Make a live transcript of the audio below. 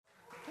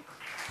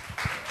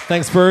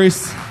Thanks,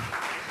 Bruce.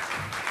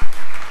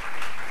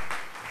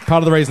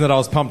 Part of the reason that I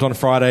was pumped on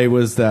Friday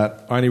was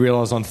that I only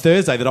realised on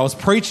Thursday that I was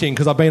preaching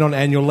because I've been on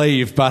annual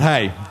leave. But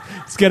hey,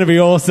 it's going to be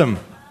awesome.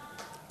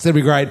 It's going to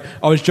be great.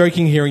 I was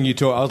joking hearing you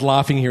talk. I was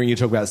laughing hearing you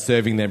talk about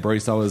serving there,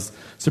 Bruce. I was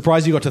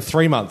surprised you got to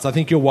 3 months. I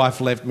think your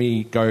wife let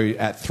me go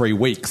at 3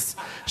 weeks.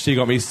 She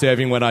got me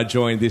serving when I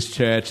joined this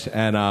church,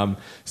 and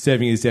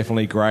serving is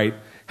definitely great.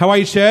 How are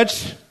you,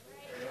 church?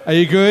 Are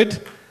you good?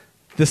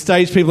 The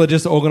stage people are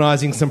just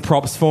organising some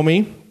props for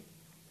me.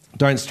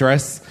 Don't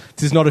stress.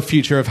 This is not a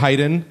future of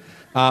Hayden.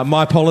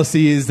 My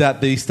policy is that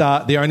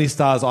the only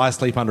stars I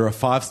sleep under are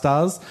 5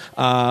 stars.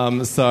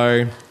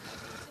 So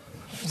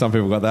some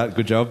people got that.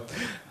 Good job.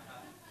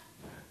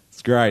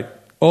 It's great.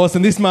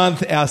 Awesome. This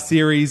month our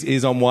series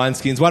is on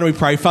wineskins. Why don't we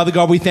pray? Father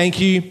God, we thank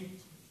you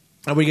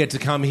and we get to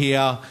come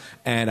here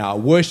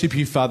and worship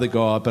you, Father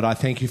God. But I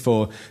thank you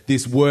for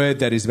this word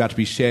that is about to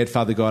be shared,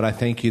 Father God. I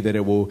thank you that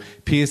it will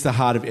pierce the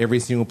heart of every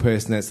single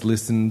person that's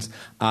listened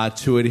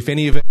to it. If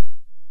any of it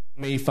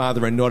me,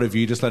 Father, and not of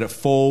you, just let it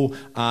fall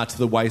to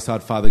the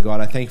wayside, Father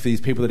God. I thank you for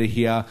these people that are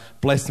here.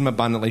 Bless them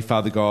abundantly,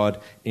 Father God.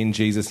 In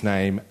Jesus'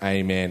 name,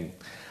 amen.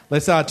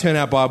 Let's turn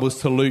our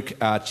Bibles to Luke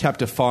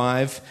chapter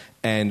 5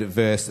 and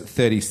verse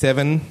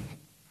 37.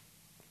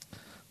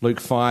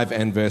 Luke 5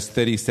 and verse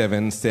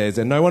 37 says,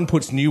 "And no one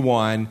puts new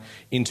wine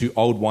into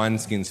old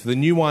wineskins, for the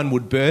new wine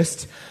would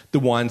burst the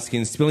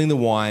wineskins, spilling the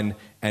wine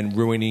and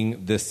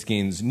ruining the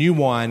skins. New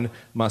wine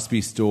must be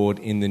stored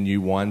in the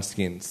new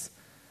wineskins."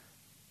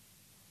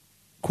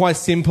 Quite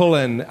simple,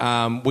 and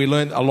we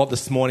learned a lot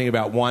this morning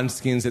about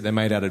wineskins, that they're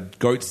made out of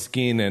goat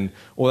skin and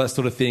all that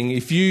sort of thing.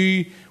 If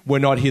you were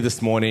not here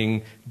this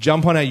morning,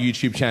 jump on our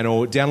YouTube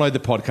channel, download the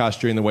podcast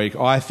during the week.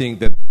 I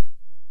think that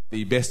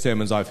the best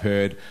sermons I've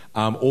heard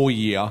all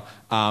year.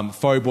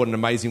 Fo brought an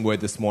amazing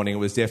word this morning. It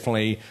was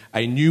definitely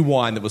a new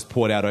wine that was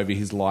poured out over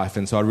his life,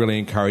 and so I really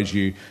encourage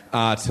you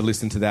to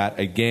listen to that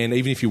again.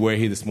 Even if you were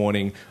here this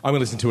morning, I'm going to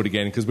listen to it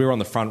again because we were on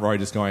the front row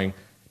just going,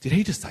 did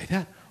he just say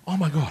that? Oh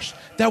my gosh,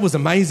 that was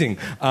amazing.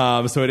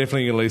 So we're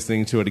definitely going to be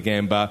listening to it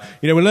again. But,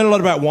 we learn a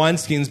lot about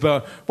wineskins,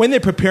 but when they're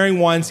preparing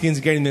wineskins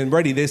and getting them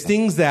ready, there's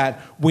things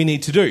that we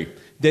need to do.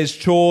 There's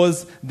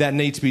chores that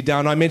need to be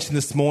done. I mentioned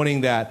this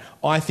morning that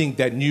I think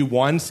that new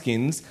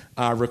wineskins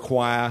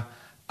require,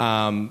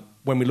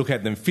 when we look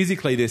at them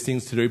physically, there's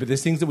things to do, but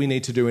there's things that we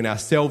need to do in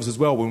ourselves as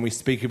well. When we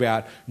speak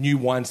about new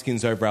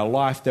wineskins over our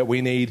life, that we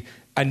need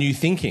a new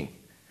thinking.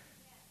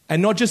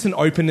 And not just an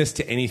openness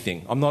to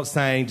anything. I'm not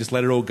saying just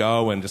let it all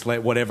go and just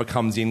let whatever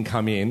comes in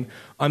come in.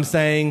 I'm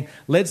saying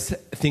let's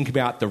think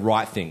about the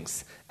right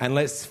things and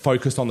let's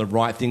focus on the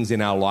right things in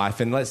our life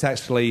and let's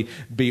actually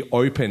be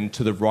open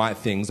to the right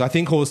things. I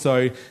think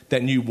also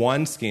that new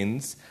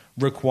wineskins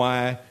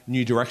require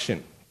new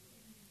direction.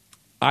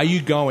 Are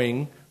you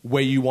going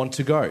where you want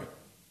to go?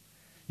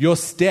 Your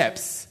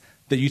steps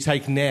that you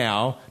take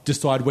now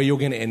decide where you're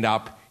going to end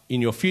up in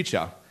your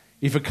future.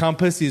 If a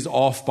compass is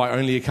off by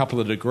only a couple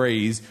of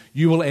degrees,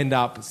 you will end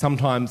up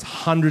sometimes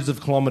hundreds of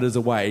kilometres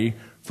away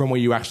from where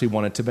you actually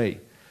want it to be.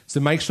 So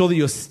make sure that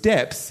your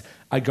steps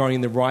are going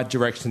in the right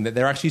direction, that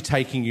they're actually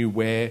taking you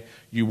where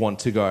you want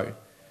to go.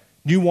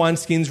 New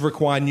wineskins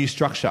require new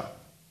structure.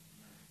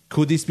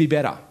 Could this be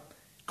better?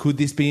 Could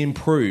this be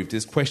improved?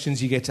 There's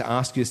questions you get to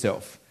ask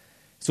yourself.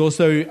 It's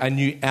also a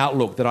new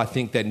outlook that I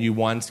think that new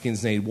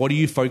wineskins need. What are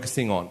you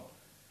focusing on?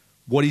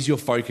 What is your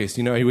focus?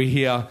 We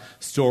hear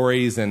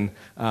stories and,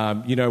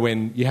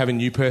 when you have a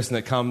new person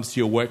that comes to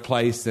your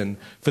workplace and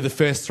for the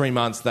first 3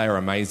 months, they are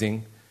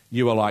amazing.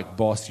 You are like,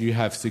 boss, you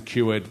have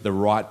secured the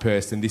right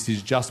person. This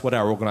is just what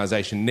our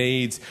organisation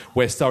needs.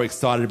 We're so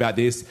excited about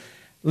this.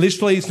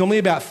 Literally, it's normally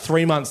about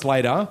 3 months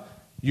later,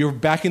 you're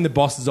back in the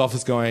boss's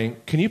office going,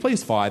 can you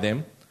please fire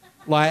them?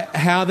 Like,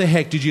 how the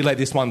heck did you let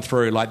this one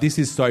through? Like, this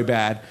is so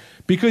bad.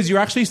 Because you're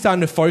actually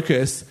starting to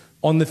focus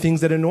on the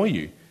things that annoy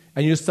you.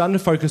 And you're starting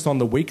to focus on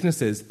the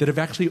weaknesses that have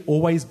actually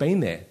always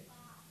been there.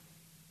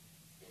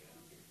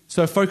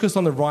 So focus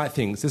on the right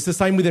things. It's the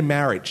same with a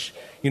marriage.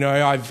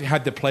 I've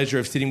had the pleasure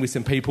of sitting with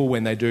some people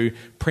when they do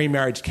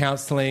pre-marriage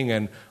counselling,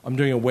 and I'm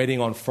doing a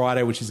wedding on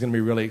Friday, which is going to be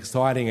really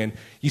exciting. And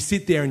you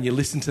sit there and you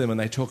listen to them and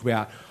they talk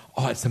about,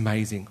 oh, it's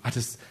amazing.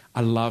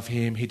 I love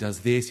him. He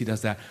does this, he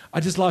does that. I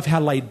just love how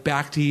laid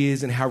back he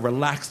is and how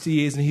relaxed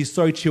he is, and he's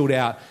so chilled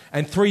out.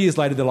 And 3 years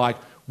later, they're like,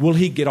 will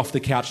he get off the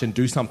couch and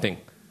do something?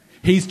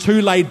 He's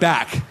too laid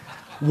back.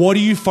 What are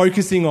you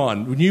focusing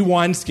on? New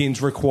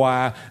wineskins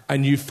require a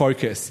new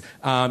focus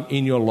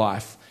in your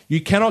life.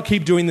 You cannot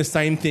keep doing the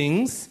same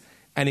things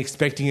and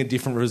expecting a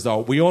different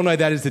result. We all know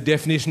that is the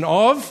definition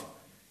of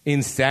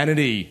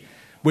insanity.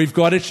 We've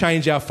got to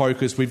change our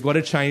focus. We've got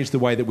to change the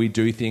way that we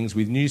do things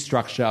with new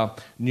structure,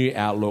 new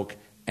outlook,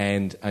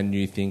 and a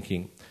new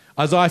thinking.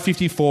 Isaiah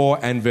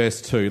 54 and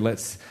verse 2.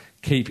 Let's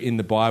keep in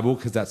the Bible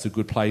because that's a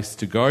good place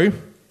to go.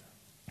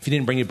 If you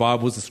didn't bring your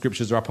Bibles, the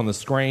scriptures are up on the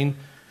screen.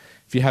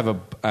 If you have a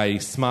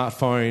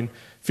smartphone,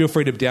 feel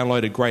free to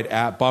download a great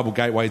app. Bible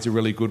Gateway is a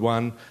really good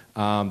one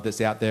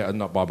that's out there.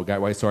 Not Bible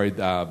Gateway, sorry,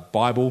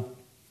 Bible.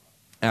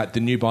 The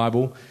new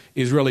Bible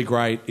is really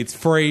great. It's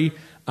free.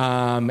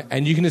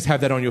 And you can just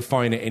have that on your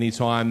phone at any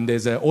time.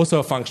 There's also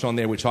a function on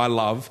there, which I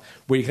love,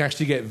 where you can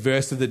actually get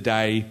verse of the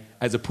day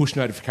as a push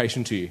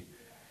notification to you.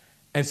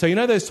 And so you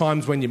know those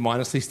times when you're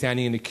mindlessly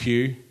standing in a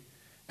queue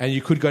and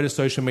you could go to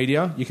social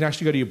media? You can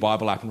actually go to your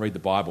Bible app and read the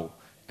Bible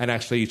and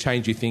actually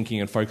change your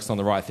thinking and focus on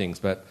the right things.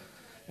 But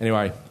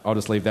anyway, I'll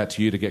just leave that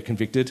to you to get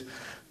convicted.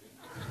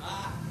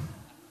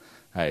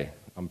 Hey,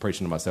 I'm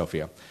preaching to myself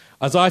here.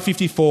 Isaiah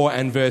 54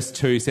 and verse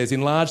 2 says,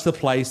 "Enlarge the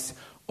place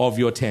of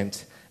your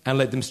tent, and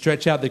let them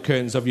stretch out the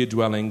curtains of your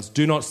dwellings.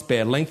 Do not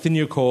spare. Lengthen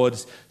your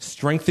cords,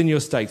 strengthen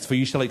your stakes, for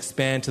you shall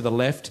expand to the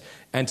left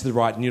and to the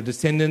right, and your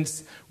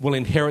descendants will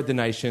inherit the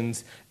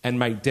nations and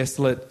make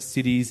desolate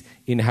cities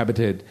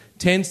inhabited."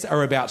 Tents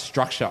are about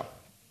structure.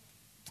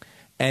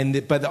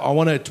 But I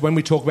want to, when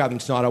we talk about them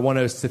tonight, I want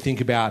us to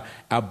think about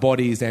our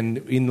bodies, and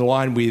in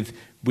line with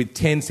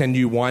tents and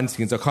new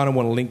wineskins, I kind of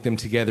want to link them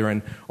together.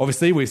 And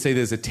obviously we see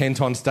there's a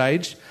tent on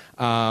stage.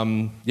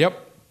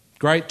 Yep.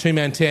 Great,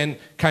 two-man tent,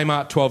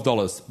 Kmart,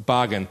 $12,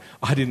 bargain.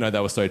 I didn't know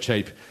they were so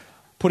cheap.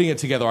 Putting it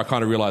together, I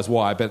kind of realised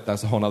why, but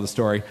that's a whole other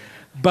story.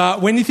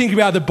 But when you think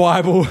about the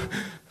Bible,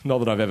 not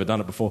that I've ever done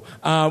it before,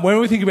 when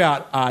we think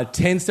about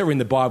tents that were in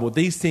the Bible,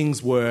 these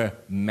things were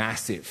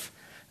massive.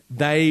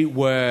 They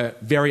were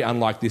very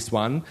unlike this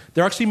one.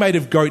 They're actually made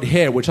of goat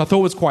hair, which I thought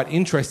was quite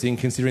interesting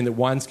considering that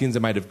wineskins are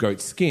made of goat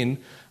skin.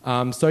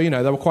 So, they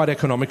were quite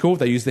economical.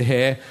 They used the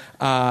hair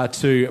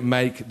to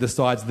make the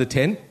sides of the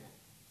tent.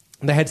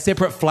 They had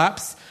separate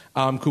flaps,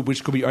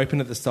 which could be open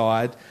at the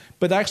side,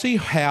 but they actually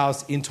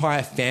housed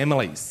entire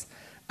families.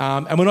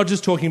 And we're not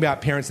just talking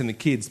about parents and the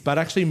kids, but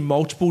actually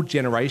multiple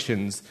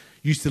generations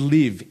used to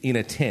live in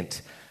a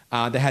tent.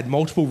 They had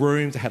multiple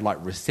rooms. They had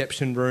like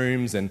reception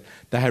rooms, and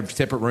they had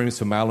separate rooms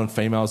for male and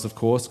females, of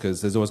course,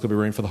 because there's always got to be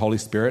room for the Holy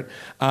Spirit.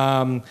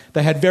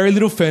 They had very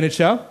little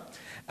furniture,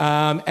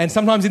 and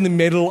sometimes in the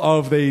middle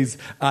of these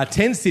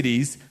tent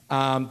cities,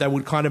 they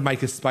would kind of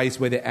make a space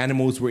where their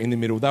animals were in the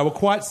middle. They were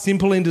quite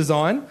simple in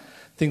design,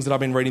 things that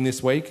I've been reading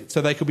this week,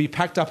 so they could be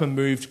packed up and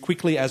moved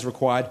quickly as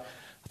required.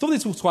 I thought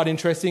this was quite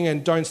interesting,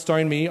 and don't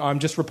stone me, I'm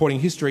just reporting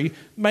history,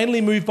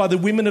 mainly moved by the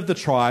women of the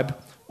tribe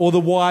or the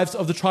wives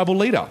of the tribal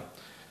leader.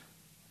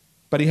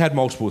 But he had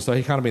multiple, so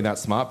he can't have been that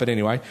smart. But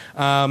anyway,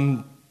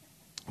 one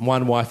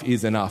wife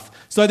is enough.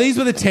 So these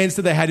were the tents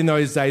that they had in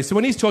those days. So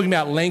when he's talking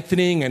about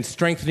lengthening and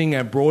strengthening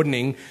and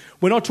broadening,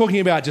 we're not talking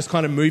about just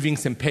kind of moving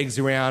some pegs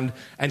around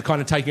and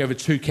kind of taking over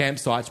two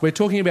campsites. We're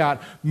talking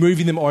about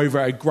moving them over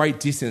a great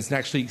distance and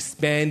actually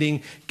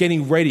expanding,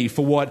 getting ready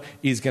for what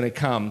is going to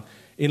come.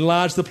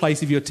 Enlarge the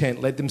place of your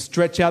tent. Let them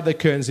stretch out the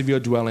curtains of your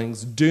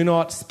dwellings. Do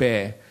not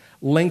spare.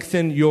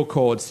 Lengthen your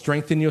cords,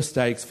 strengthen your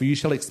stakes, for you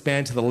shall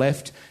expand to the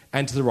left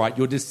and to the right.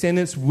 Your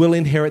descendants will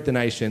inherit the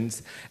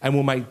nations and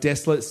will make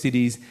desolate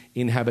cities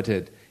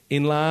inhabited.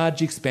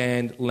 Enlarge,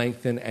 expand,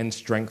 lengthen, and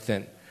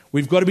strengthen.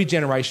 We've got to be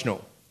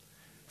generational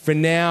for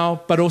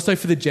now, but also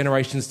for the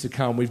generations to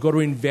come. We've got to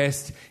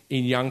invest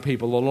in young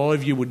people. A lot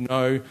of you would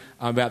know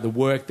about the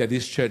work that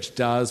this church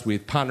does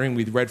with partnering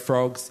with Red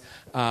Frogs,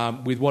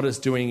 with what it's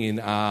doing in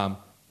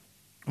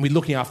with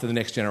looking after the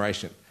next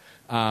generation.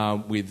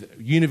 With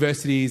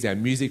universities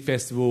and music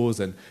festivals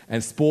and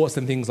sports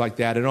and things like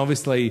that. And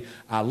obviously,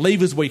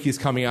 Leavers Week is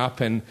coming up,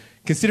 and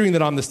considering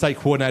that I'm the state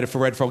coordinator for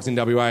Red Frogs in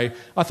WA,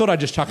 I thought I'd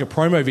just chuck a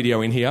promo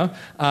video in here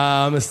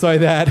so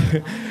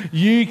that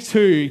you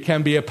too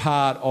can be a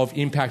part of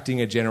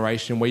impacting a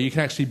generation where you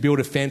can actually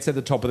build a fence at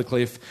the top of the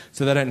cliff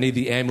so they don't need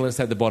the ambulance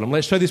at the bottom.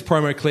 Let's show this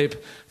promo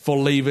clip for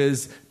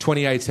Leavers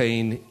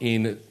 2018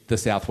 in the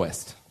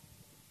Southwest.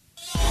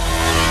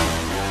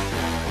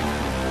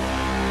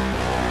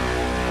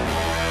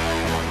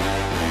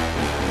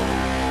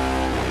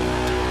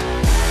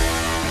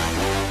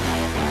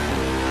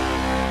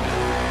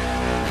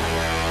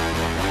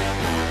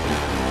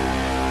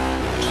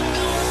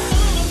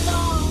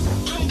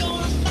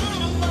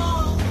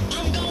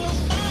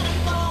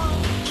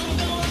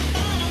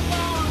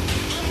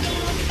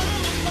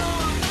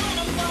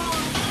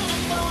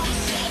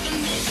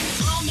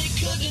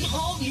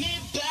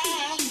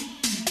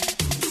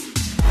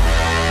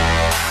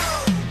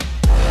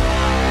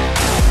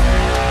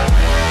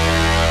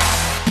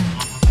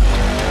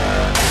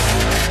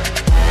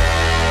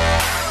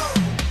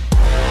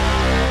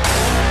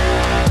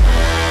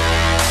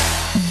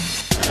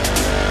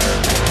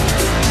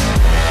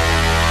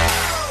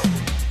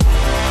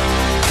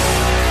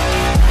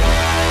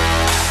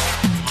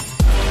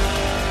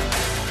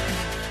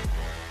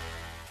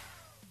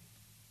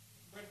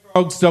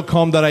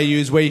 Frogs.com.au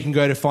is where you can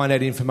go to find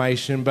out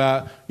information.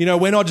 But,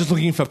 we're not just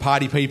looking for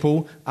party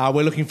people.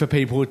 We're looking for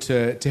people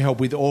to help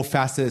with all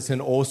facets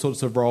and all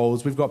sorts of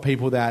roles. We've got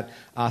people that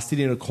sit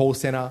in a call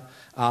centre.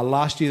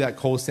 Last year, that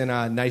call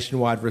centre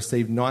nationwide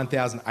received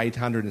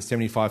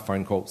 9,875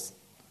 phone calls.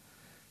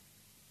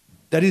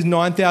 That is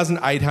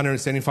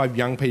 9,875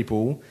 young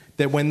people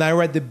that when they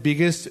were at the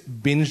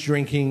biggest binge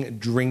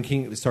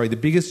drinking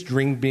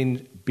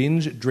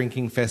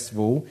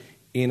festival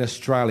in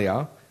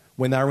Australia,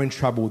 when they were in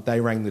trouble,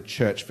 they rang the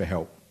church for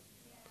help.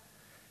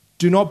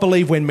 Do not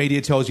believe when media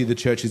tells you the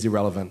church is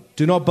irrelevant.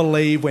 Do not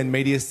believe when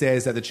media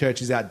says that the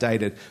church is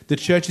outdated. The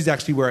church is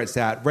actually where it's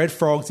at. Red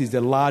Frogs is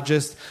the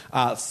largest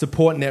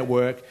support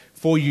network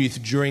for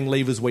youth during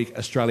Leavers Week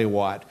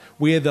Australia-wide.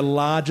 We are the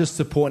largest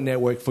support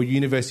network for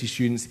university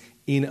students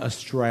in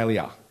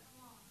Australia.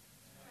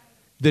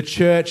 The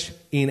church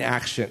in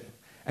action.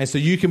 And so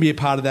you can be a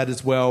part of that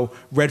as well,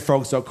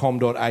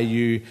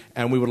 redfrogs.com.au,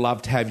 and we would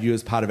love to have you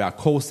as part of our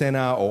call centre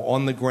or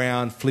on the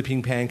ground,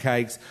 flipping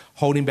pancakes,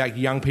 holding back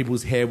young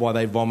people's hair while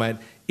they vomit.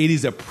 It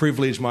is a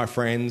privilege, my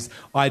friends.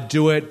 I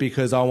do it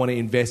because I want to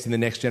invest in the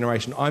next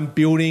generation. I'm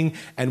building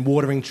and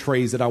watering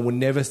trees that I will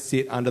never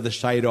sit under the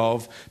shade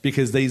of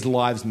because these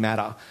lives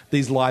matter.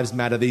 These lives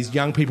matter. These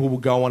young people will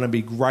go on and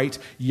be great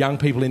young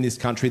people in this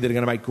country that are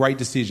going to make great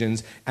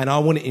decisions, and I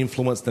want to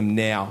influence them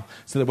now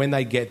so that when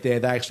they get there,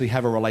 they actually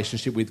have a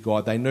relationship with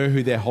God. They know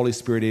who their Holy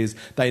Spirit is.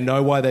 They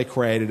know why they're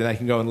created, and they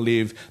can go and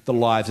live the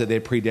lives that they're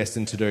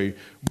predestined to do.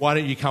 Why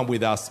don't you come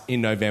with us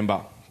in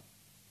November?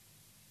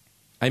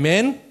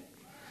 Amen?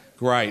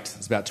 Great.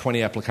 There's about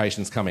 20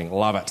 applications coming.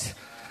 Love it.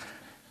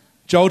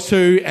 Joel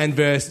 2 and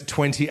verse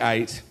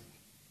 28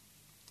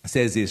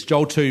 says this.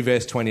 Joel 2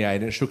 verse 28,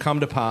 and it shall come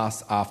to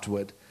pass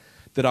afterward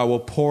that I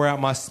will pour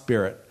out my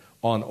spirit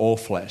on all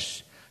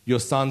flesh. Your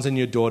sons and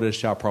your daughters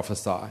shall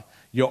prophesy.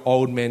 Your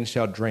old men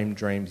shall dream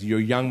dreams. Your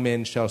young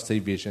men shall see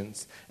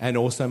visions. And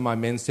also my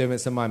men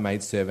servants and my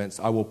maid servants,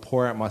 I will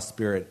pour out my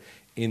spirit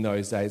in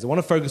those days. I want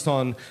to focus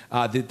on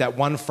that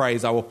one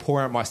phrase, I will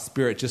pour out my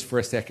spirit, just for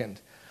a second.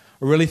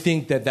 I really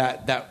think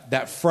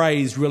that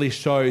phrase really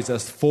shows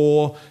us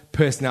four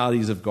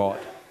personalities of God.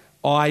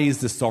 I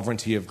is the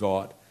sovereignty of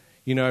God.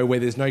 You know, where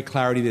there's no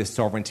clarity, there's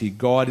sovereignty.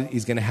 God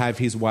is going to have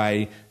his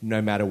way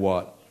no matter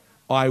what.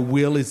 I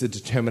will is the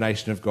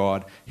determination of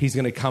God. He's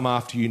going to come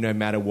after you no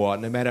matter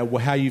what. No matter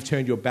how you've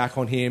turned your back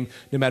on him,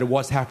 no matter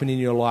what's happened in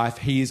your life,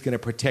 he is going to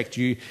protect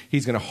you.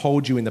 He's going to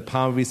hold you in the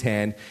palm of his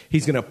hand.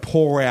 He's going to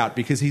pour out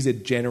because he's a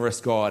generous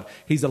God.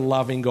 He's a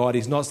loving God.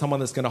 He's not someone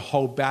that's going to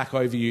hold back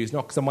over you. He's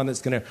not someone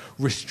that's going to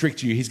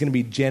restrict you. He's going to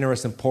be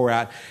generous and pour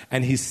out,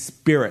 and his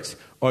spirit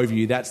over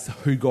you. That's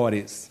who God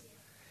is.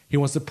 He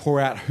wants to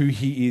pour out who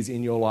he is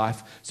in your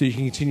life so you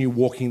can continue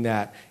walking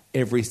that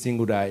every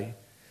single day.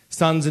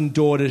 Sons and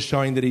daughters,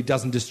 showing that he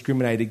doesn't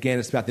discriminate. Again,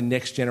 it's about the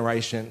next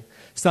generation.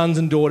 Sons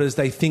and daughters,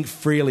 they think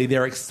freely.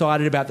 They're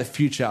excited about the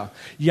future.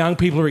 Young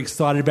people are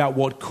excited about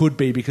what could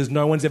be because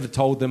no one's ever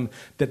told them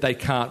that they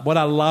can't. What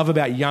I love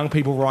about young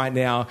people right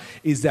now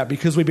is that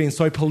because we've been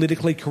so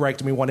politically correct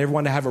and we want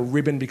everyone to have a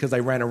ribbon because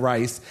they ran a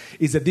race,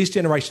 is that this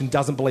generation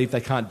doesn't believe they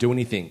can't do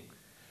anything.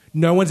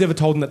 No one's ever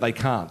told them that they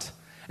can't.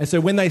 And so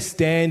when they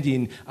stand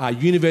in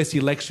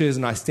university lectures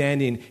and I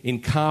stand in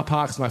car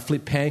parks and I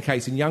flip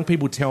pancakes and young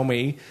people tell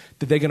me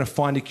that they're going to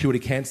find a cure to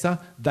cancer,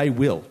 they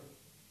will.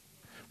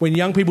 When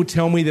young people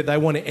tell me that they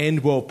want to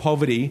end world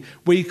poverty,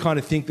 we kind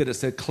of think that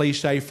it's a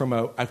cliche from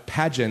a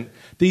pageant.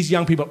 These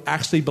young people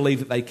actually believe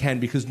that they can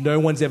because no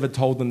one's ever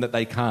told them that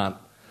they can't.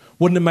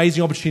 What an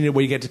amazing opportunity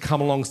where you get to come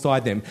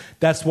alongside them.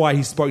 That's why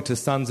he spoke to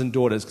sons and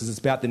daughters, because it's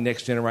about the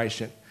next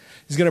generation.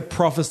 He's going to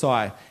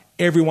prophesy.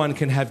 Everyone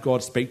can have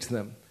God speak to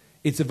them.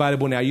 It's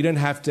available now. You don't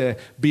have to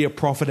be a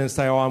prophet and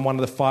say, oh, I'm one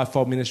of the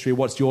fivefold ministry.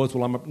 What's yours?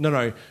 Well,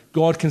 No.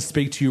 God can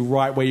speak to you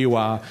right where you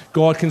are.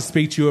 God can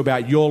speak to you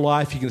about your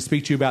life. He can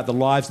speak to you about the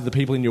lives of the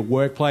people in your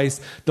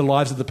workplace, the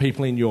lives of the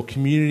people in your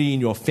community,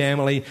 in your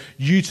family.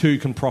 You too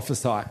can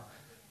prophesy.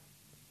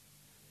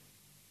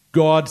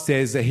 God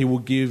says that he will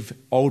give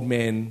old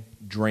men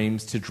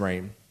dreams to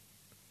dream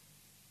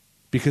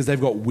because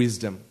they've got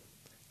wisdom.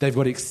 They've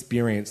got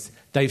experience.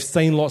 They've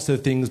seen lots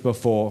of things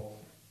before.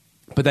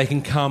 But they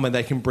can come and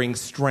they can bring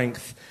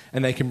strength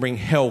and they can bring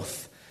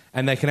health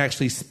and they can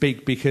actually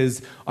speak,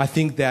 because I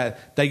think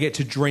that they get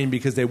to dream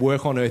because their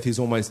work on earth is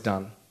almost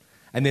done.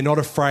 And they're not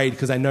afraid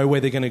because they know where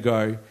they're going to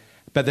go,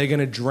 but they're going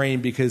to dream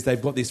because they've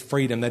got this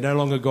freedom. They no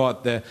longer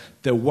got the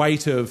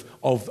weight of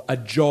a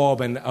job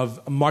and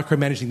of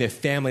micromanaging their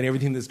family and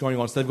everything that's going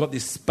on. So they've got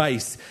this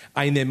space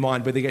in their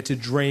mind where they get to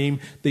dream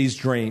these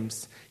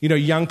dreams. You know,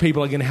 young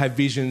people are going to have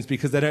visions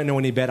because they don't know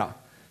any better.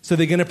 So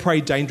they're going to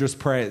pray dangerous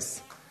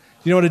prayers.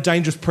 You know what a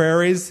dangerous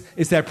prayer is?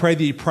 It's that prayer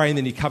that you pray and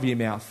then you cover your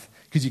mouth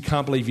because you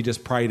can't believe you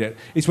just prayed it.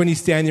 It's when you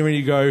stand there and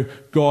you go,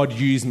 God,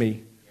 use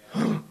me.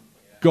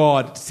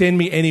 God, send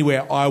me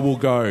anywhere, I will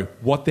go.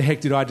 What the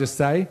heck did I just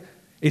say?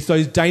 It's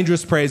those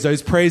dangerous prayers,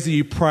 those prayers that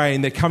you pray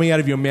and they're coming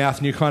out of your mouth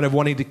and you're kind of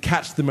wanting to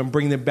catch them and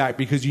bring them back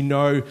because you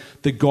know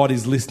that God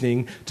is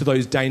listening to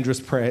those dangerous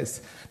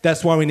prayers.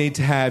 That's why we need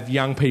to have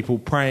young people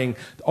praying.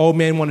 Old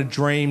men want to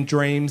dream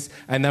dreams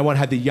and they want to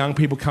have the young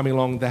people coming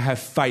along that have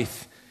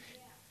faith.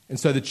 And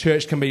so the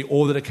church can be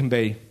all that it can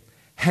be.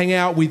 Hang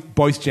out with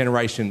both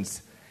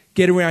generations.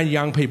 Get around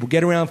young people.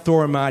 Get around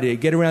Thor and Mardia.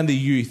 Get around the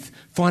youth.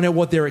 Find out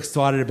what they're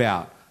excited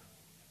about.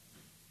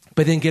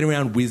 But then get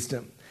around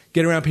wisdom.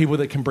 Get around people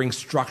that can bring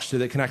structure,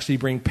 that can actually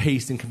bring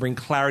peace and can bring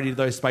clarity to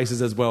those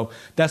spaces as well.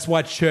 That's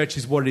why church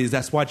is what it is.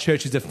 That's why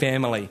church is a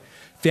family.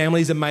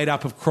 Families are made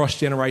up of cross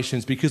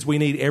generations because we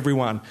need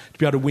everyone to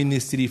be able to win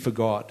this city for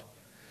God.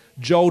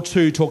 Joel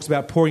 2 talks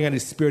about pouring out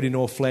his Spirit in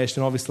all flesh,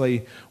 and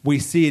obviously we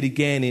see it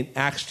again in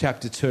Acts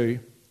chapter 2.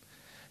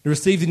 To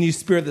receive the new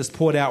Spirit that's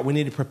poured out, we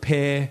need to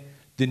prepare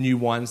the new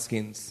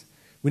wineskins.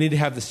 We need to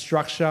have the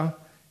structure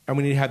and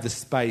we need to have the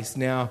space.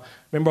 Now,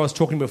 remember I was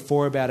talking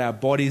before about our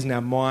bodies and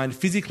our mind.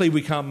 Physically,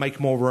 we can't make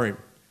more room,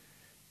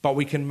 but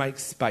we can make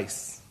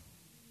space.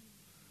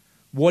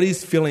 What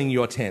is filling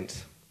your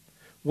tent?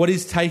 What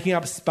is taking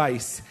up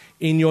space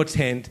in your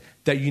tent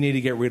that you need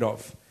to get rid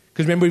of?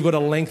 Because remember, we've got to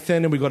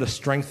lengthen and we've got to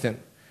strengthen.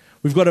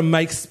 We've got to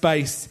make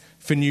space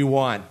for new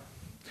wine.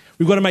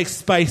 We've got to make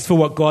space for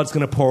what God's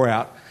going to pour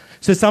out.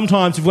 So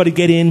sometimes we've got to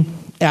get in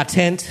our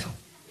tent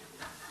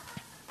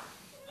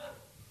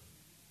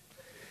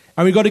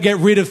and we've got to get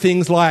rid of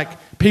things like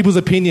people's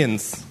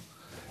opinions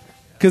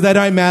because they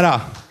don't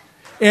matter.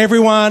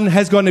 Everyone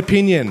has got an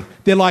opinion.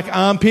 They're like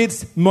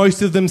armpits.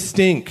 Most of them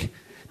stink.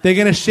 They're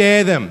going to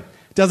share them.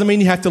 Doesn't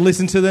mean you have to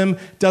listen to them.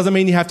 Doesn't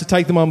mean you have to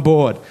take them on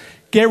board.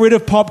 Get rid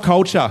of pop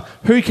culture.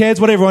 Who cares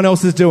what everyone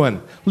else is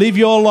doing? Live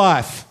your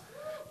life.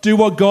 Do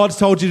what God's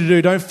told you to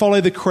do. Don't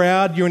follow the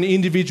crowd. You're an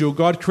individual.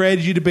 God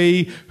created you to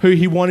be who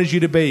he wanted you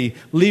to be.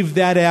 Live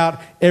that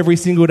out every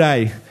single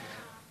day.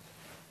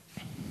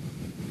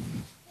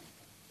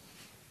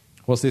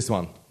 What's this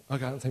one? I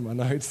can't see my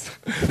notes.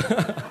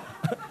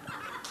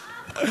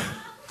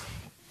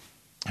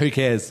 Who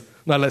cares?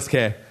 No, let's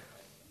care.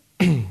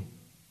 Get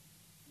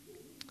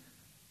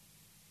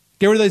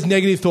rid of those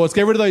negative thoughts.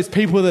 Get rid of those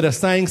people that are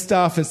saying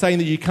stuff and saying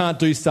that you can't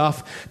do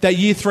stuff. That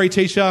year 3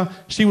 teacher,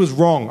 she was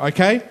wrong,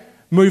 okay?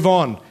 Move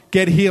on.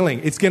 Get healing.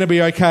 It's going to be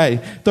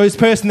okay. Those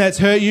person that's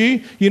hurt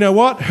you, you know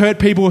what? Hurt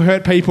people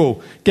hurt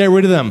people. Get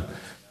rid of them.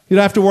 You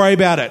don't have to worry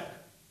about it.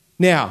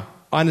 Now,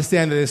 I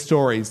understand that there's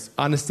stories.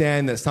 I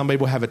understand that some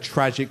people have a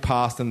tragic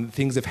past and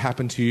things have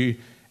happened to you,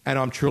 and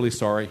I'm truly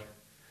sorry.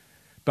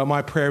 But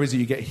my prayer is that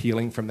you get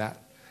healing from that.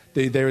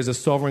 There is a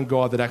sovereign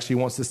God that actually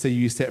wants to see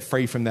you set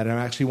free from that and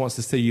actually wants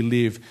to see you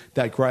live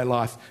that great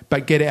life.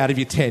 But get it out of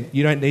your tent.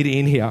 You don't need it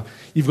in here.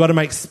 You've got to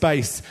make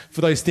space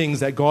for those things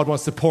that God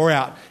wants to pour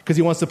out because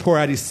he wants to pour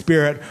out his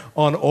Spirit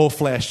on all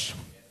flesh.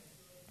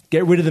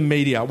 Get rid of the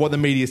media, what the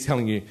media is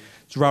telling you.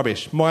 It's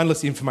rubbish,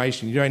 mindless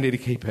information. You don't need to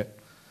keep it.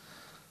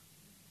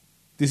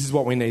 This is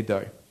what we need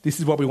though. This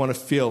is what we want to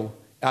fill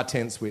our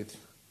tents with.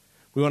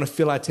 We want to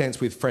fill our tents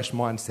with fresh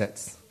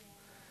mindsets.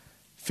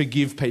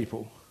 Forgive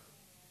people.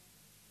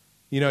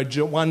 You know,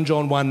 1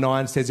 John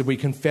 1:9 says, if we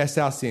confess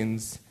our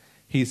sins,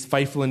 he is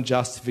faithful and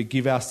just to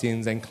forgive our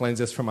sins and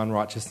cleanse us from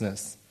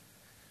unrighteousness.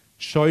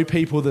 Show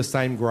people the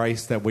same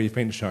grace that we've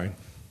been shown.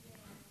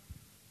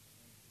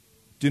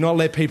 Do not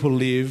let people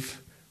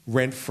live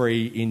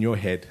rent-free in your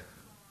head.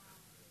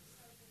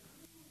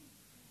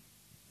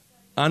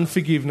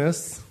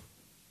 Unforgiveness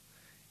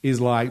is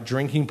like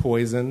drinking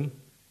poison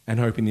and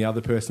hoping the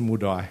other person will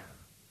die.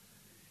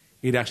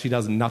 It actually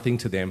does nothing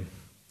to them.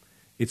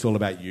 It's all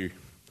about you.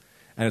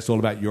 And it's all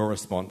about your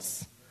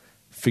response.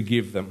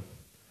 Forgive them.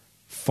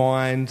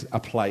 Find a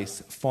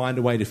place. Find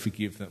a way to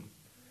forgive them.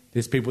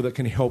 There's people that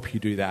can help you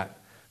do that.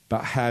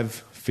 But have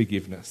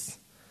forgiveness.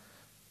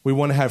 We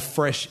want to have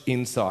fresh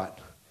insight.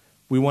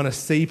 We want to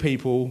see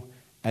people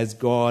as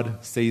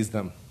God sees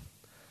them.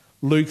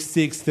 Luke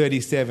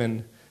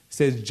 6:37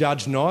 says,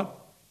 judge not,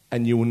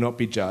 and you will not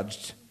be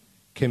judged.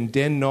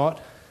 Condemn not,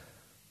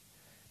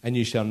 and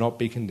you shall not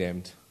be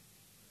condemned.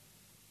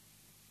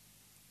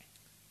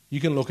 You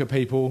can look at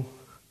people,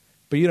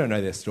 but you don't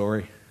know their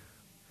story.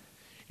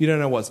 You don't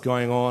know what's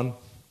going on.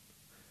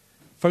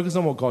 Focus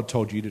on what God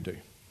told you to do.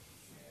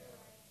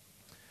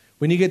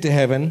 When you get to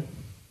heaven,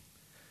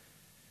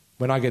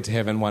 when I get to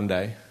heaven one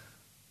day,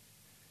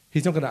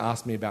 he's not going to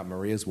ask me about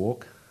Maria's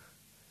walk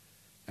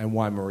and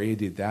why Maria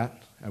did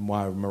that and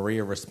why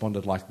Maria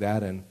responded like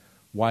that and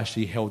why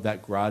she held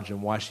that grudge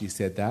and why she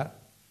said that.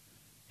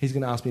 He's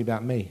going to ask me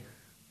about me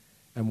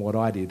and what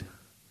I did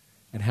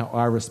and how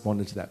I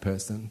responded to that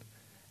person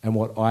and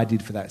what I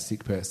did for that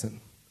sick person.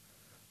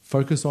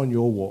 Focus on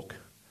your walk.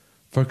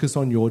 Focus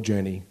on your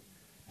journey.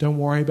 Don't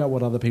worry about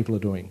what other people are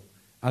doing.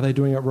 Are they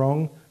doing it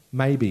wrong?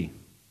 Maybe.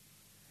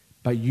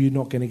 But you're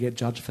not going to get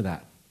judged for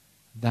that.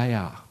 They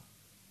are.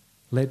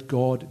 Let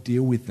God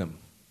deal with them.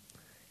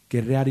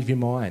 Get it out of your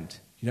mind.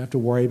 You don't have to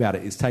worry about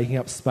it. It's taking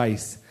up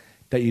space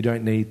that you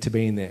don't need to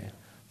be in there.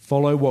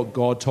 Follow what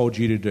God told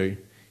you to do.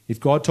 If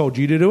God told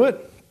you to do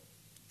it,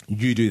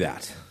 you do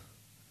that.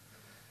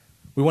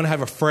 We want to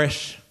have a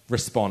fresh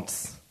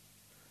response.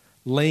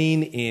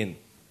 Lean in.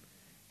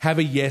 Have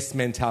a yes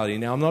mentality.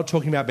 Now, I'm not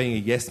talking about being a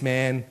yes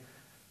man.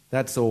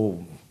 That's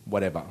all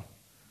whatever.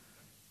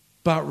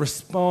 But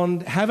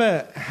respond. Have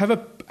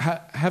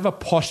a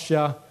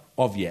posture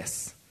of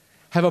yes.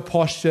 Have a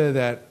posture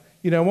that,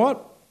 you know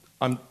what?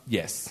 I'm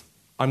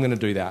going to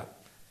do that.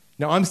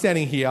 Now, I'm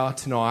standing here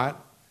tonight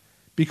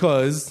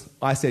because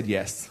I said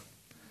yes.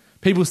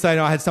 People say,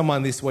 I had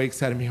someone this week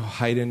say to me,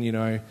 Hayden, you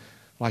know,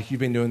 like you've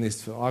been doing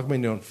this I'm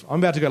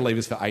about to go to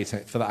Leavers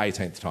for the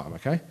 18th time,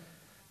 okay?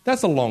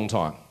 That's a long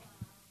time.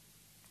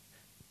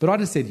 But I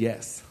just said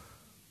yes.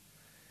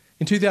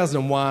 In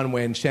 2001,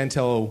 when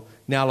Chantel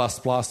Now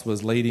Plus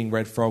was leading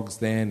Red Frogs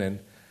then, and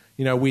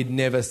we'd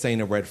never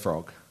seen a red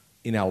frog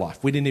in our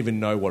life. We didn't even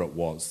know what it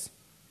was.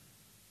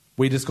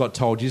 We just got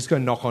told, you just go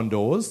knock on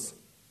doors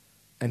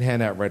and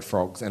hand out red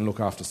frogs and look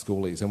after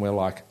schoolies. And we're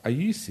like, are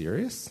you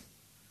serious?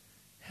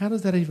 How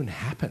does that even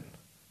happen?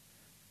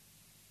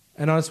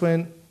 And I just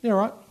went, yeah,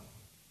 right,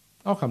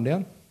 I'll come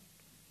down.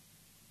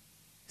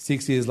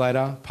 6 years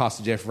later,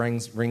 Pastor Jeff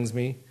rings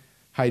me.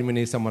 Hayden, we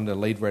need someone to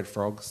lead red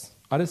frogs.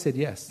 I just said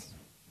yes.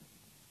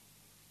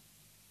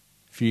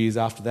 A few years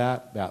after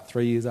that, about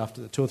 2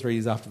 or 3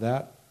 years after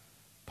that,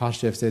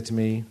 Pastor Jeff said to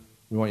me,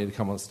 we want you to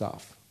come on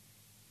staff.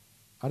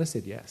 I just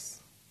said yes.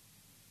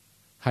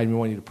 Hayden, we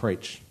want you to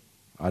preach.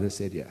 I just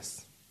said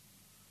yes.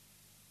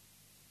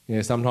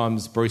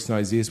 Sometimes Bruce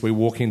knows this. We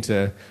walk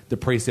into the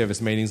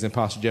pre-service meetings and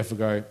Pastor Jeff will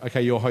go,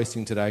 okay, you're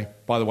hosting today.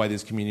 By the way,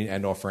 there's communion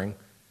and offering.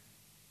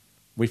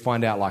 We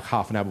find out like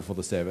half an hour before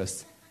the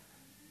service.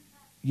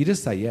 You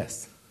just say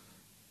yes.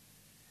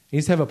 You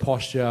just have a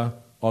posture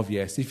of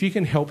yes. If you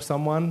can help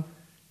someone,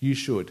 you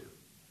should.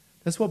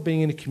 That's what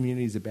being in a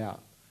community is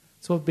about.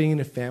 That's what being in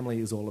a family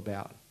is all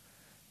about.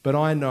 But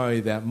I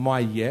know that my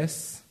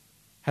yes,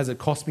 has it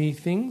cost me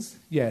things?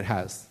 Yeah, it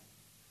has.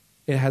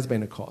 It has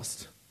been a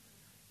cost.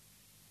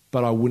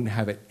 But I wouldn't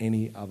have it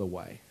any other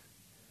way.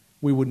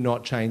 We would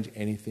not change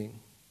anything.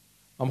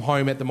 I'm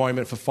home at the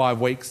moment for 5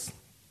 weeks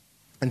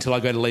until I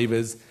go to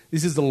Levers.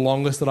 This is the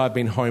longest that I've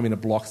been home in a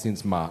block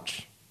since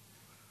March.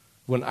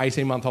 I've got an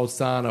 18-month-old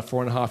son, a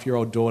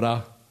 4.5-year-old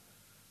daughter.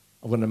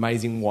 I've got an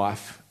amazing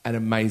wife.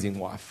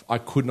 I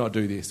could not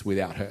do this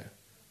without her.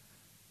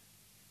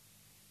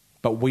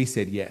 But we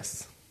said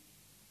yes.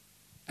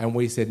 And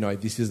we said, no,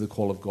 this is the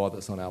call of God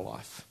that's on our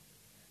life.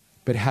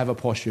 But have a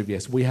posture of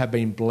yes. We have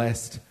been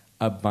blessed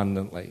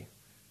abundantly.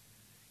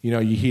 You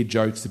hear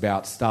jokes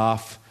about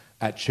staff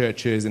at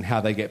churches and how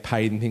they get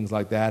paid and things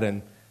like that.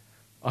 And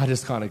I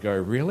just kind of go,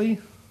 really?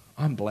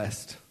 I'm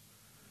blessed.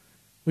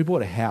 We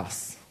bought a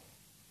house.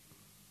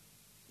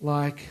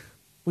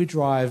 We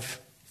drive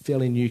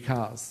fairly new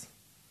cars.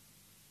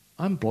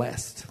 I'm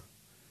blessed.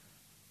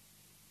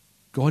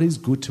 God is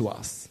good to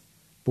us.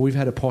 But we've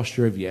had a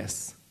posture of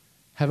yes.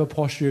 Have a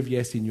posture of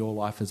yes in your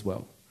life as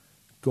well.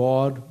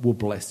 God will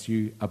bless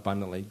you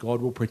abundantly.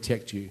 God will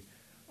protect you.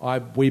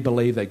 We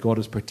believe that God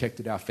has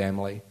protected our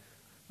family.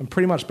 I'm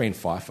pretty much been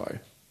FIFO.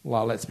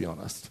 Well, let's be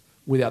honest.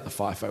 Without the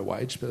FIFO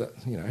wage, but,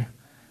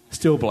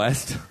 still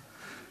blessed.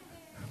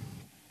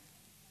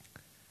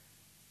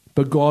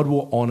 But God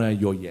will honour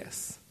your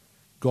yes.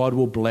 God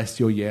will bless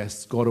your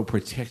yes. God will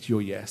protect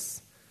your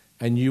yes.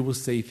 And you will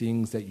see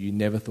things that you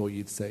never thought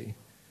you'd see.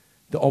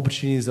 The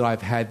opportunities that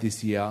I've had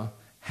this year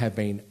have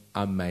been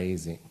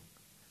amazing.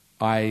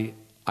 I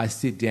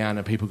sit down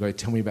and people go,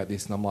 tell me about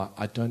this. And I'm like,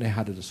 I don't know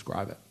how to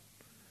describe it.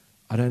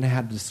 I don't know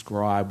how to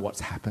describe what's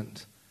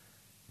happened.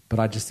 But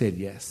I just said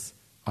yes.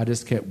 I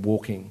just kept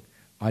walking.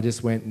 I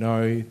just went,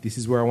 no, this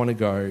is where I want to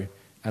go.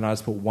 And I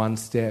just put one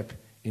step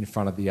in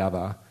front of the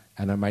other.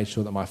 And I made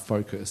sure that my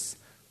focus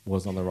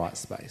was on the right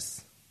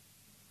space.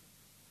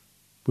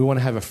 We want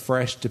to have a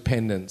fresh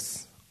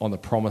dependence on the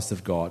promise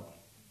of God.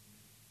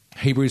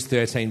 Hebrews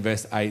 13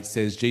 verse 8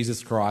 says,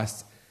 Jesus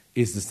Christ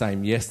is the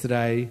same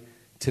yesterday,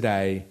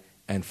 today,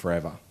 and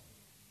forever.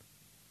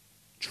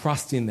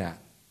 Trust in that.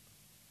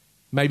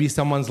 Maybe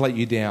someone's let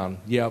you down.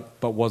 Yeah,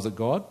 but was it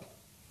God?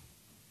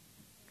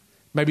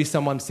 Maybe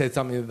someone said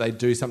something that they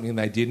do, something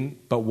they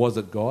didn't, but was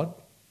it God?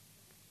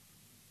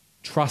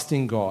 Trust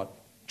in God.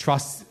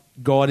 Trust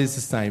God is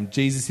the same.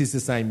 Jesus is the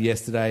same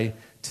yesterday,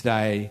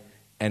 today,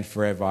 and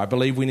forever. I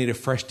believe we need a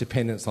fresh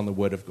dependence on the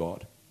Word of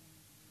God.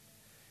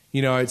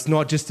 It's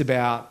not just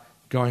about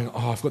going,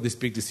 I've got this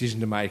big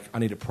decision to make, I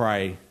need to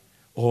pray,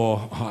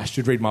 or I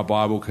should read my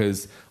Bible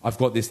because I've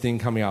got this thing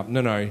coming up.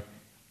 No,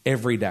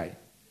 every day,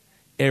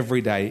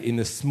 in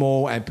the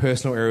small and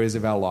personal areas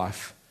of our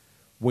life,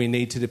 we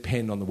need to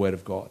depend on the Word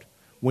of God.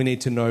 We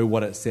need to know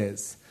what it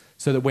says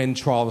so that when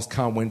trials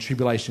come, when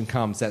tribulation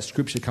comes, that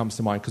scripture comes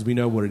to mind because we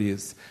know what it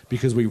is,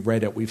 because we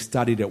read it, we've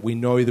studied it, we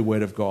know the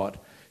Word of God.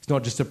 It's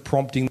not just a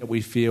prompting that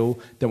we feel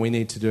that we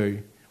need to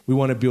do. We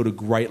want to build a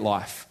great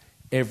life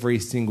every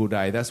single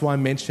day. That's why I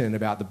mentioned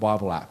about the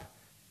Bible app.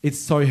 It's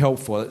so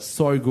helpful. It's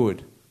so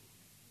good.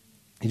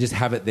 You just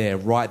have it there,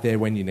 right there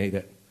when you need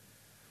it.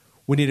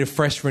 We need a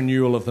fresh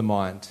renewal of the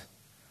mind.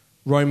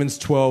 Romans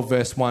 12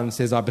 verse 1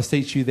 says, I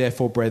beseech you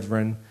therefore,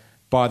 brethren,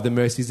 by the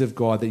mercies of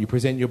God, that you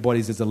present your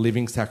bodies as a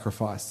living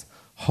sacrifice,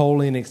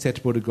 holy and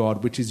acceptable to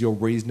God, which is your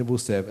reasonable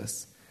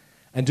service.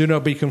 And do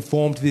not be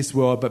conformed to this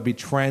world, but be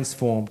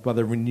transformed by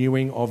the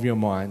renewing of your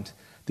mind,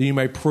 that you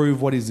may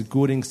prove what is the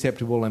good,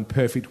 acceptable, and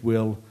perfect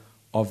will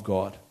of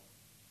God.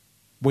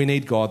 We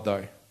need God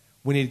though.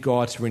 We need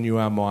God to renew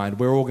our mind.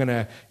 We're all going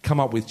to come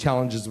up with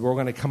challenges. We're all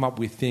going to come up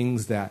with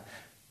things that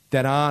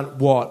aren't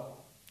what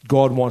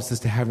God wants us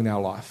to have in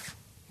our life.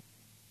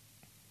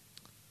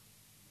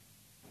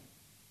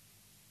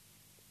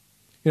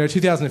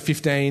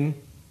 2015,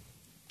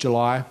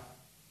 July, I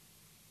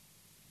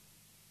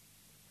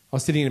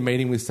was sitting in a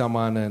meeting with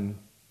someone and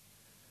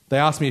they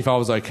asked me if I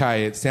was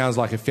okay. It sounds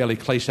like a fairly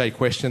cliche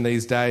question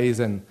these days,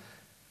 and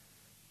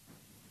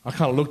I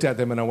kind of looked at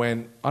them and I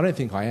went, I don't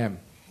think I am.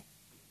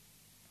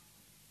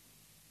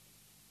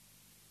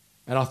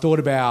 And I thought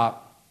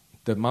about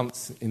the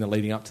months in the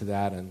leading up to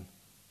that and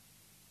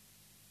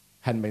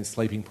hadn't been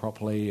sleeping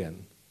properly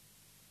and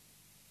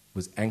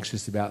was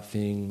anxious about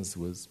things,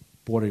 was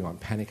bordering on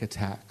panic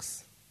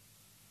attacks.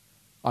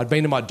 I'd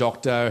been to my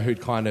doctor who'd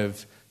kind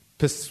of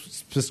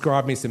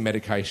prescribed me some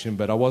medication,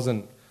 but I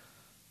wasn't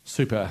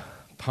super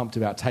pumped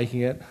about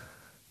taking it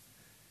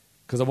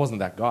because I wasn't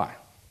that guy.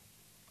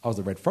 I was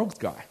a Red Frogs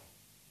guy.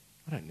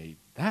 I don't need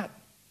that.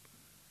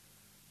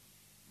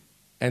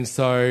 And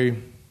so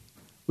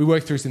we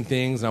worked through some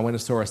things and I went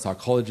and saw a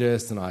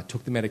psychologist and I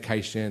took the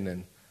medication,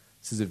 and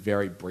this is a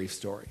very brief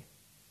story.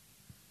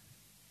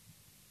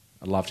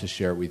 I'd love to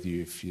share it with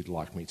you if you'd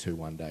like me to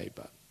one day,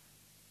 but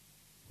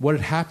what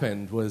had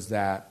happened was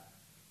that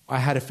I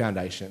had a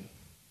foundation.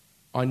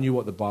 I knew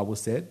what the Bible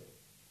said,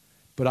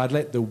 but I'd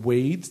let the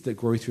weeds that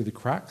grew through the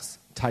cracks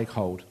take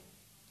hold.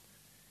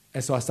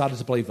 And so I started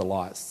to believe the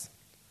lies.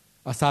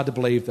 I started to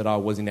believe that I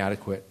was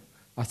inadequate.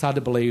 I started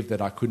to believe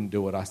that I couldn't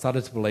do it. I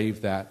started to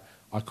believe that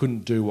I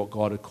couldn't do what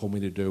God had called me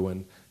to do,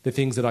 and the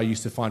things that I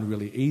used to find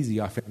really easy,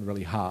 I found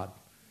really hard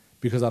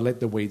because I let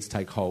the weeds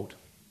take hold.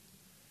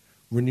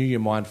 Renew your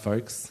mind,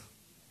 folks.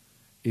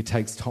 It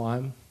takes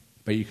time,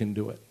 but you can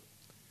do it.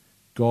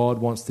 God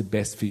wants the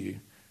best for you.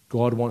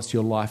 God wants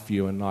your life for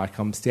you. And like,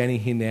 I'm standing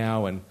here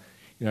now and,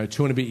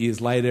 2 and a bit years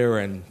later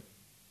and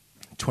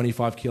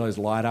 25 kilos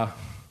lighter.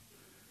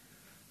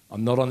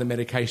 I'm not on the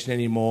medication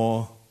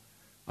anymore.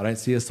 I don't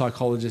see a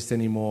psychologist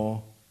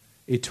anymore.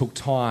 It took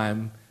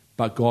time,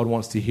 but God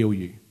wants to heal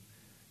you.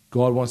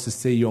 God wants to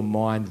see your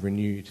mind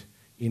renewed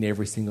in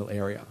every single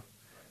area.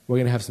 We're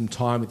going to have some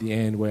time at the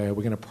end where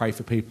we're going to pray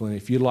for people. And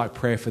if you'd like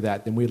prayer for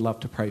that, then we'd love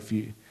to pray for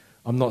you.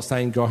 I'm not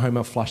saying go home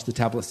and flush the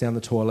tablets down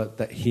the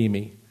toilet. Hear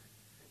me.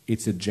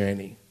 It's a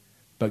journey.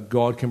 But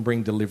God can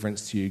bring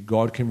deliverance to you.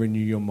 God can renew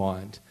your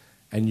mind.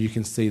 And you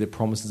can see the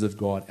promises of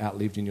God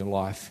outlived in your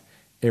life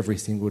every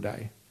single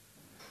day.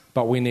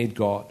 But we need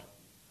God.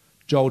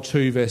 Joel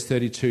 2 verse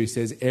 32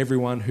 says,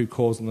 everyone who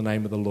calls on the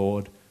name of the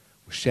Lord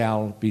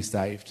shall be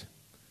saved.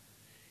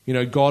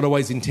 God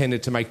always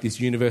intended to make this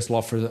universal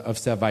offer of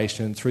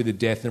salvation through the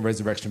death and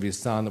resurrection of his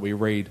Son that we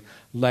read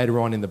later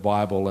on in the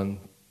Bible. And,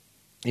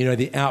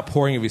 the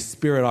outpouring of his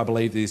Spirit, I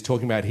believe, that he's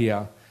talking about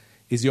here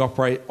is the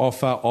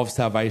offer of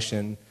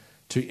salvation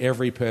to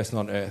every person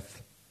on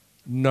earth.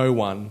 No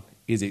one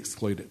is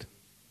excluded.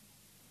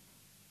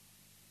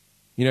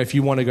 If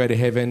you want to go to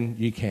heaven,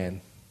 you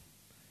can.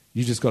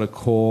 You just got to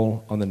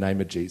call on the name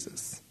of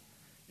Jesus.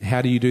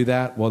 How do you do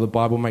that? Well, the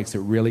Bible makes it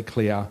really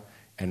clear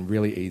and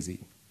really easy.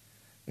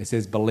 It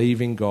says,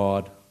 believe in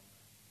God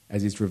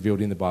as is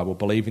revealed in the Bible.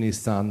 Believe in his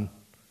Son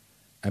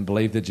and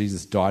believe that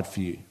Jesus died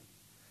for you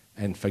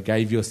and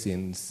forgave your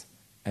sins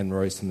and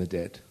rose from the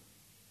dead.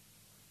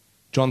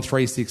 John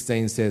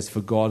 3:16 says,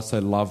 for God so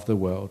loved the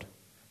world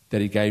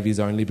that he gave his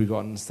only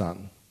begotten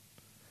Son,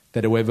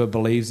 that whoever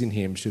believes in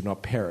him should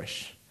not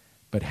perish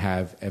but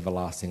have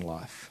everlasting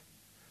life.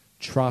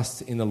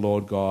 Trust in the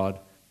Lord God,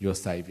 your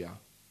Saviour.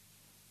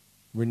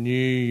 Renew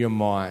your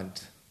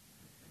mind.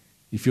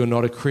 If you're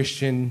not a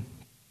Christian,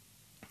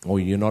 or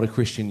you're not a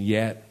Christian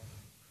yet,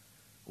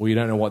 or you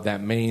don't know what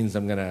that means,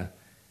 I'm going to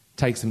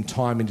take some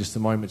time in just a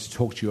moment to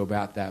talk to you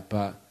about that.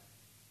 But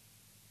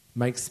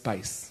make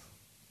space.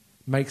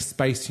 Make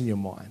space in your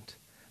mind.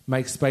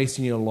 Make space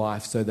in your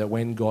life so that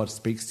when God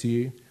speaks to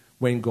you,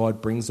 when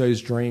God brings those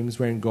dreams,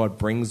 when God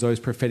brings those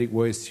prophetic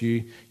words to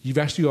you, you've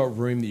actually got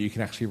room that you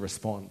can actually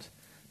respond.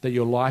 That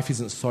your life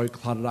isn't so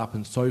cluttered up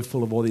and so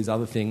full of all these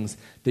other things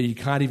that you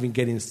can't even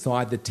get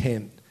inside the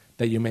tent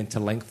that you're meant to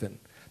lengthen.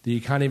 That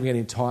you can't even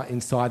get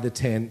inside the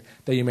tent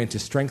that you're meant to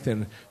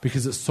strengthen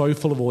because it's so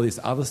full of all this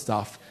other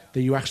stuff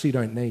that you actually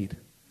don't need.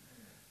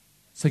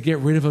 So get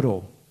rid of it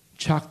all.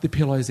 Chuck the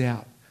pillows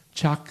out.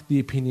 Chuck the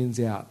opinions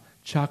out.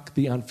 Chuck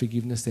the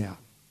unforgiveness out.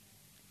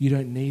 You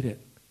don't need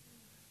it.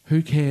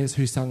 Who cares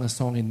who sung a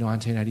song in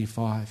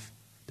 1985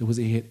 that was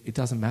a hit? It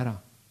doesn't matter.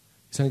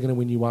 It's only going to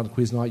win you one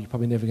quiz night you're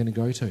probably never going to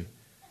go to.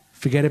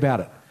 Forget about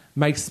it.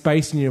 Make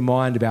space in your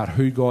mind about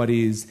who God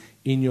is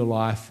in your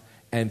life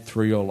and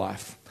through your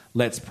life.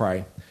 Let's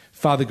pray.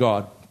 Father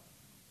God,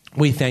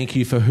 we thank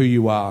you for who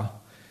you are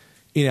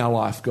in our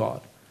life,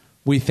 God.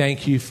 We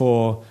thank you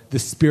for the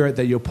Spirit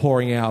that you're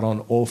pouring out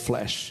on all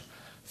flesh.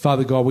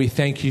 Father God, we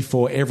thank you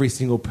for every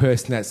single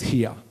person that's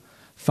here.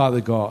 Father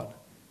God,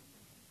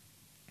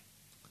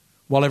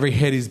 while every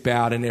head is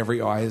bowed and every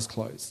eye is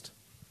closed.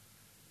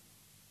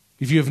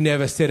 If you've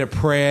never said a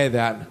prayer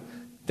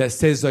that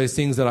says those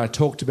things that I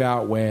talked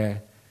about,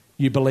 where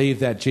you believe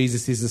that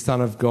Jesus is the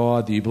Son of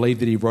God, that you believe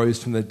that he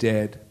rose from the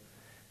dead,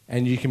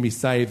 and you can be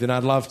saved, then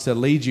I'd love to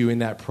lead you in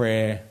that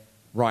prayer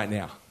right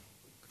now.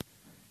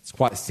 It's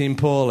quite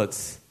simple.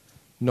 It's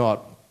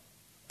not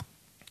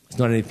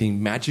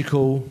anything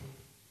magical.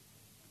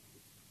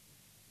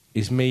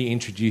 It's me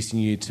introducing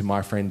you to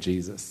my friend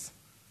Jesus.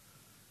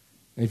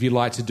 And if you'd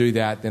like to do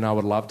that, then I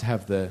would love to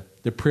have the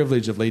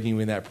privilege of leading you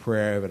in that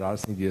prayer, but I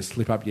just need you to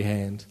slip up your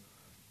hand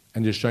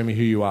and just show me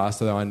who you are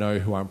so that I know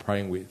who I'm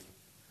praying with.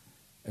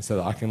 and so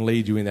that I can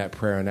lead you in that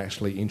prayer and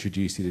actually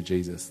introduce you to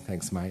Jesus.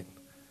 Thanks, mate.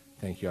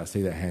 Thank you. I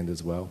see that hand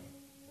as well.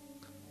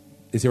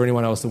 Is there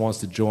anyone else that wants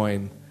to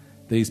join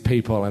these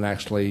people and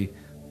actually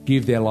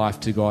give their life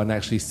to God and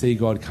actually see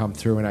God come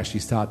through and actually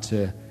start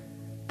to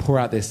pour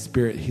out their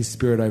spirit, his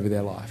spirit over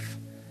their life,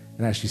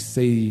 and actually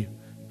see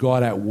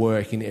God at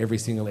work in every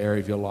single area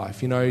of your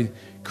life? You know,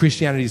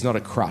 Christianity is not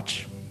a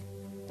crutch.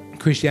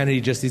 Christianity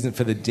just isn't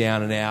for the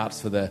down and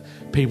outs, for the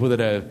people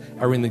that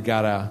are in the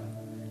gutter.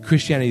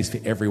 Christianity is for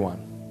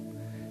everyone.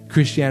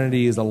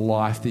 Christianity is a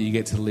life that you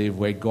get to live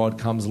where God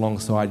comes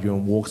alongside you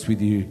and walks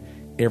with you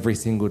every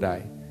single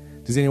day.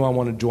 Does anyone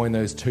want to join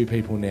those two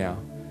people now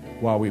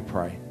while we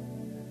pray?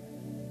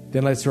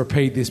 Then let's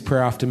repeat this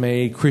prayer after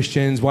me.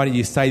 Christians, why don't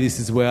you say this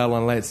as well,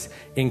 and let's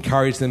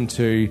encourage them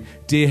to.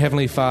 Dear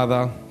Heavenly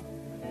Father,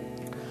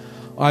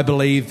 I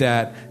believe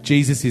that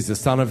Jesus is the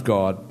Son of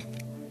God.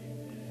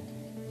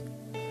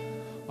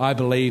 I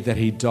believe that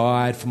he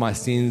died for my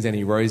sins and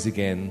he rose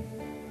again.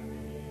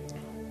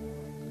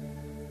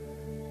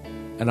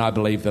 And I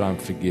believe that I'm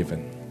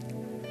forgiven.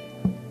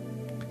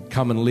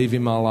 Come and live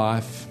in my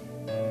life.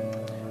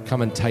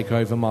 Come and take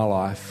over my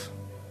life.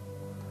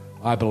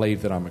 I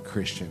believe that I'm a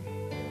Christian.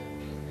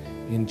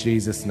 In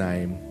Jesus'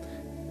 name,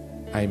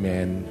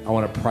 amen. I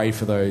want to pray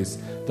for those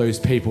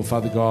people.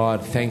 Father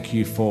God, thank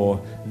you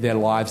for their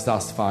lives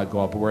thus far,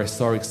 God, but we're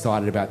so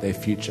excited about their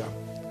future.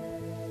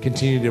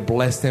 Continue to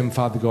bless them,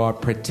 Father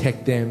God.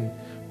 Protect them.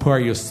 Pour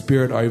out your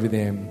spirit over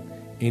them.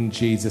 In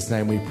Jesus'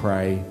 name we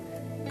pray.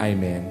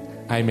 Amen.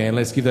 Amen.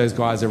 Let's give those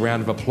guys a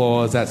round of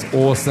applause. That's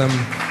awesome.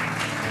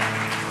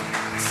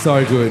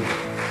 So good.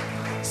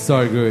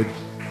 So good.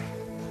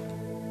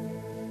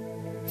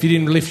 If you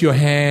didn't lift your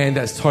hand,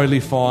 that's totally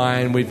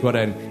fine. We've got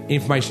an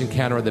information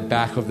counter at the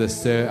back of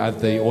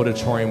the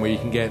auditorium where you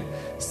can get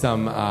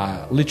some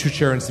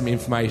literature and some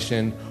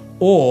information.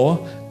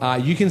 Or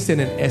you can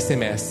send an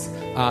SMS.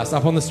 It's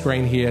up on the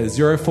screen here,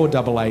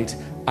 0488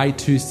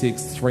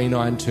 826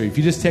 392. If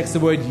you just text the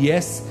word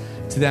yes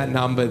to that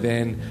number,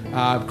 then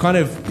kind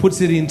of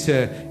puts it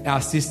into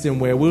our system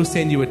where we'll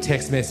send you a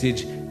text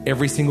message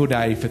every single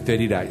day for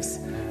 30 days.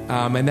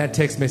 And that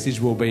text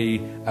message will be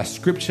a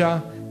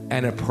scripture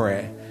and a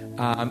prayer.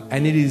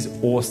 And it is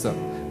awesome.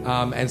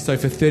 And so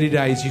for 30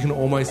 days, you can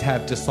almost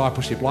have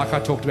discipleship. Like I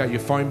talked about your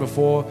phone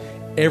before,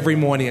 every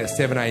morning at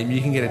 7 a.m.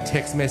 you can get a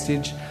text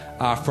message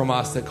from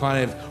us that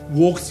kind of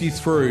walks you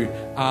through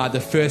the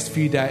first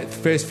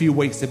few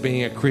weeks of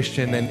being a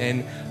Christian,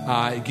 and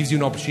it gives you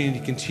an opportunity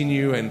to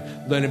continue and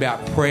learn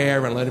about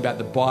prayer and learn about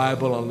the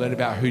Bible and learn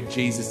about who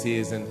Jesus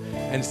is,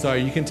 and so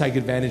you can take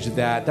advantage of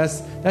that.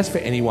 That's for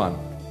anyone.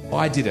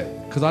 I did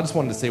it because I just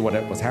wanted to see what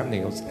was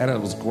happening, and it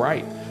was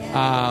great.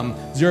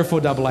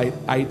 0488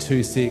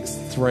 826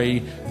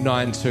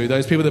 392.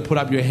 Those people that put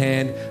up your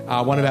hand,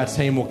 one of our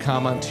team will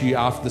come unto you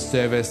after the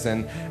service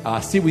and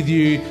sit with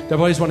you. They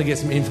probably just want to get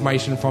some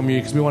information from you,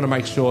 because we want to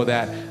make sure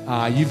that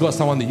you've got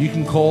someone that you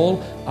can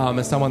call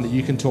and someone that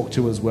you can talk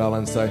to as well.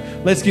 And so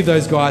let's give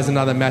those guys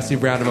another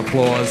massive round of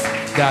applause.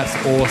 That's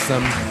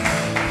awesome.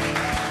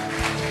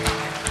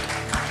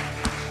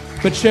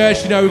 But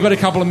church, we've got a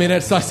couple of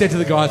minutes. I said to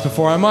the guys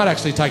before, I might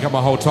actually take up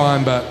my whole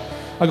time, but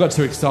I got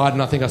too excited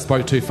and I think I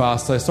spoke too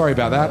fast, so sorry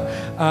about that.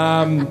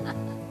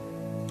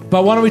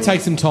 But why don't we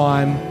take some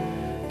time,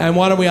 and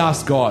why don't we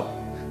ask God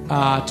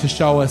to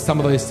show us some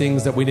of those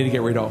things that we need to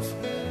get rid of,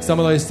 some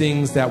of those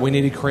things that we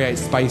need to create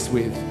space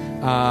with,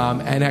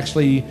 and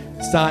actually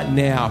start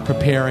now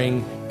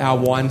preparing our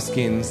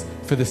wineskins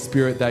for the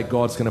Spirit that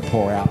God's going to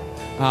pour out.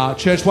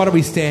 Church, why don't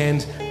we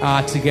stand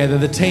together?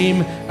 The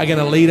team are going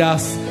to lead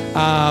us,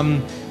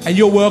 and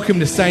you're welcome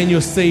to stay in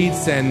your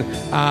seats and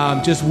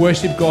just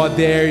worship God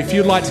there. If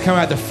you'd like to come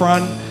out the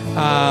front,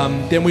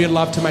 then we'd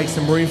love to make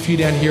some room for you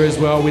down here as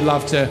well. We'd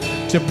love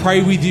to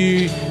pray with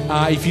you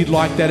if you'd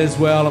like that as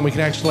well, and we can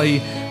actually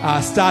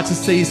start to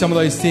see some of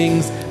those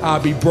things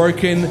be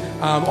broken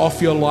off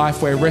your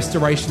life, where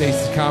restoration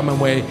needs to come and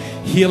where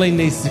healing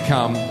needs to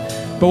come.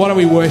 But why don't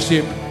we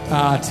worship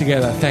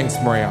together? Thanks,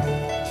 Maria.